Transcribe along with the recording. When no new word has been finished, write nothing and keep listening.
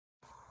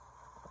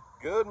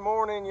Good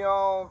morning,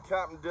 y'all.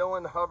 Captain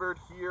Dylan Hubbard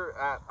here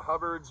at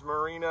Hubbard's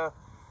Marina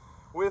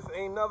with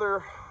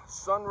another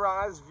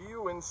sunrise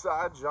view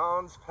inside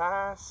Johns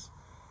Pass.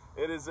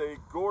 It is a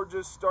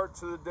gorgeous start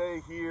to the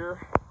day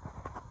here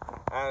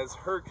as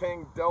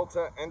Hurricane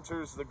Delta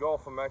enters the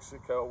Gulf of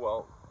Mexico.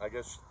 Well, I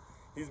guess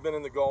he's been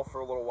in the Gulf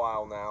for a little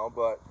while now,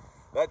 but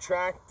that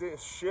track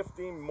is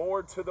shifting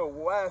more to the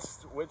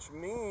west, which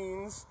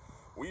means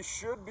we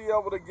should be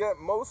able to get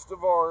most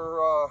of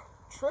our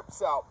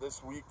trips out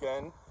this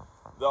weekend.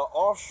 The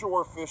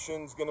offshore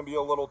fishing is going to be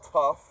a little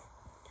tough,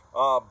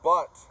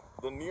 but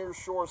the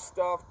nearshore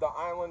stuff, the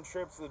island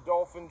trips, the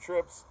dolphin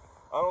trips,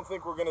 I don't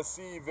think we're going to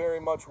see very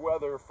much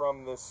weather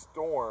from this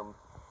storm,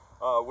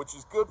 which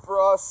is good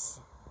for us,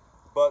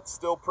 but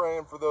still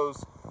praying for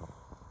those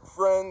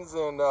friends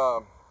and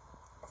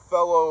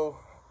fellow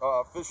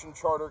fishing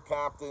charter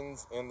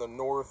captains in the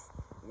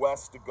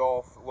northwest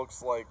Gulf. It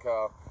looks like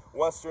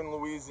western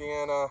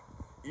Louisiana,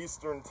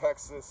 eastern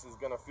Texas is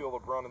going to feel the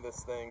brunt of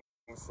this thing,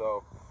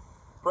 so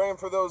praying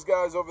for those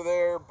guys over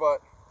there. But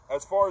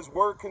as far as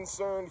we're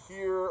concerned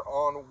here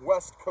on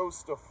west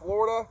coast of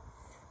Florida,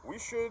 we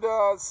should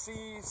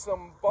see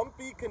some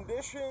bumpy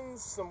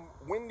conditions, some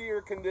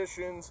windier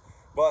conditions,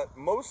 but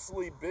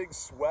mostly big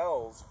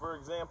swells. For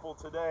example,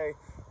 today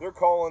they're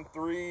calling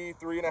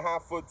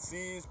 3.5 foot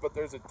seas, but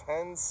there's a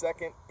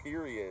 10-second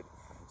period.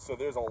 So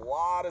there's a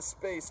lot of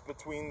space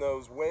between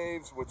those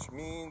waves, which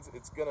means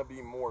it's going to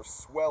be more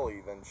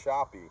swelly than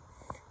choppy,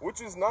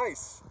 which is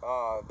nice.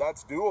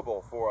 That's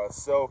doable for us.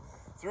 So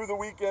through the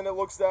weekend it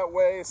looks that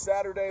way.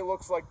 Saturday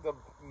looks like the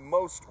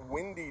most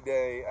windy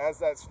day as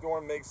that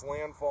storm makes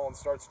landfall and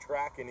starts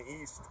tracking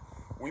east.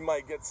 We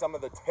might get some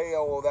of the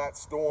tail of that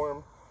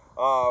storm,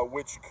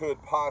 which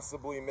could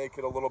possibly make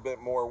it a little bit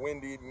more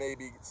windy,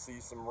 maybe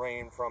see some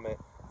rain from it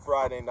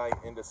Friday night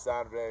into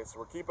Saturday. So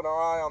we're keeping our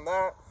eye on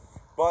that.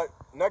 But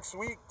next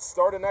week,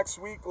 start of next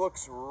week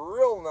looks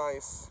real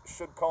nice.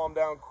 Should calm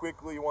down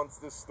quickly once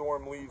this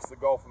storm leaves the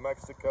Gulf of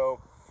Mexico.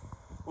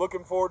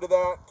 Looking forward to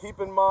that. Keep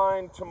in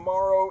mind,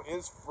 tomorrow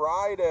is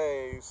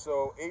Friday,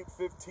 so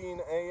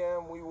 8:15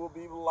 a.m. we will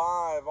be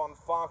live on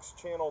Fox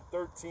Channel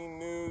 13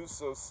 News.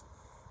 So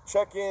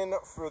check in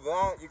for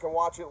that. You can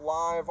watch it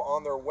live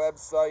on their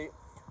website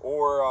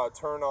or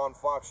turn on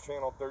Fox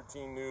Channel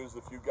 13 News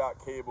if you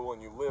got cable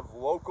and you live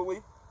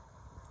locally.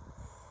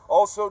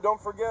 Also, don't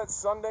forget,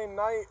 Sunday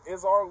night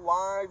is our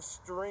live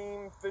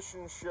stream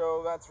fishing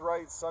show. That's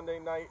right, Sunday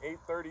night,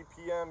 8:30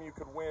 p.m. You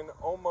could win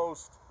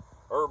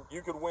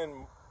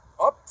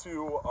up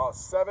to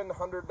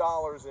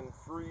 $700 in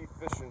free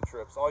fishing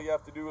trips. All you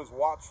have to do is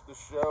watch the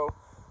show.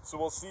 So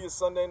we'll see you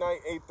Sunday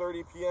night,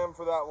 8:30 p.m.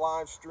 for that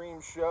live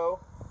stream show.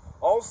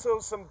 Also,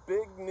 some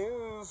big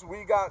news.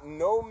 We got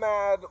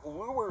Nomad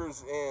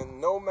lures in.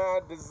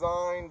 Nomad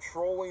design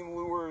trolling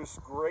lures,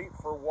 great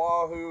for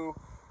wahoo,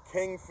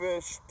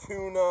 kingfish,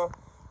 tuna.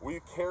 We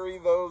carry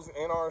those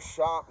in our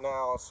shop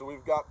now. So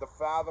we've got the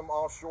Fathom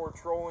offshore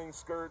trolling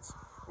skirts,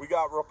 we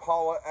got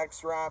Rapala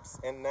X-Wraps,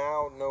 and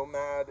now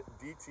Nomad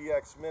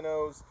DTX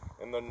minnows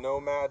and the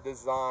Nomad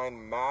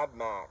design Mad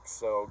Max.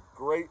 So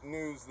great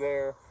news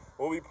there.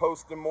 We'll be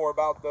posting more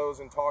about those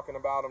and talking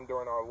about them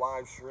during our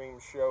live stream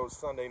show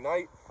Sunday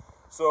night.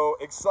 So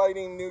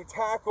exciting new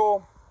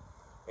tackle,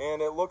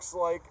 and it looks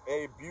like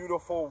a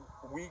beautiful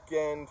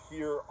weekend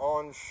here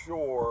on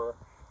shore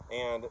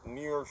and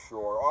near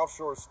shore.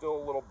 Offshore is still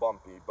a little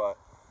bumpy, but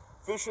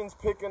fishing's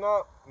picking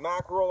up.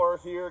 Mackerel are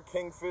here.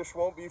 Kingfish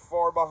won't be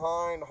far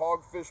behind.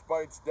 Hogfish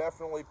bites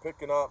definitely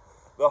picking up.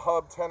 The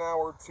Hub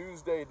 10-hour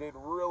Tuesday did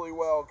really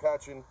well,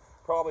 catching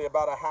probably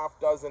about a half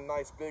dozen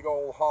nice big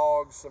old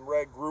hogs, some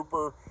red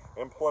grouper,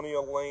 and plenty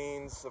of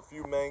lanes, a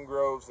few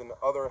mangroves, and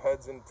other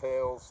heads and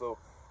tails. So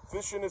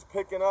fishing is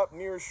picking up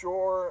near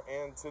shore,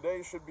 and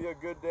today should be a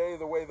good day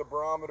the way the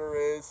barometer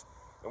is.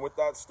 And with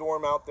that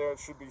storm out there, it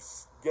should be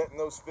getting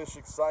those fish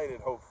excited,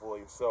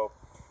 hopefully. So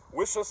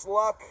wish us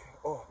luck.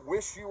 Oh,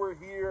 wish you were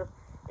here.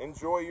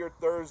 Enjoy your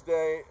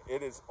Thursday.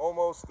 It is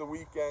almost the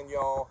weekend,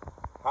 y'all.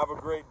 Have a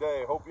great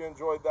day. Hope you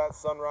enjoyed that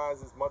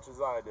sunrise as much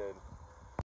as I did.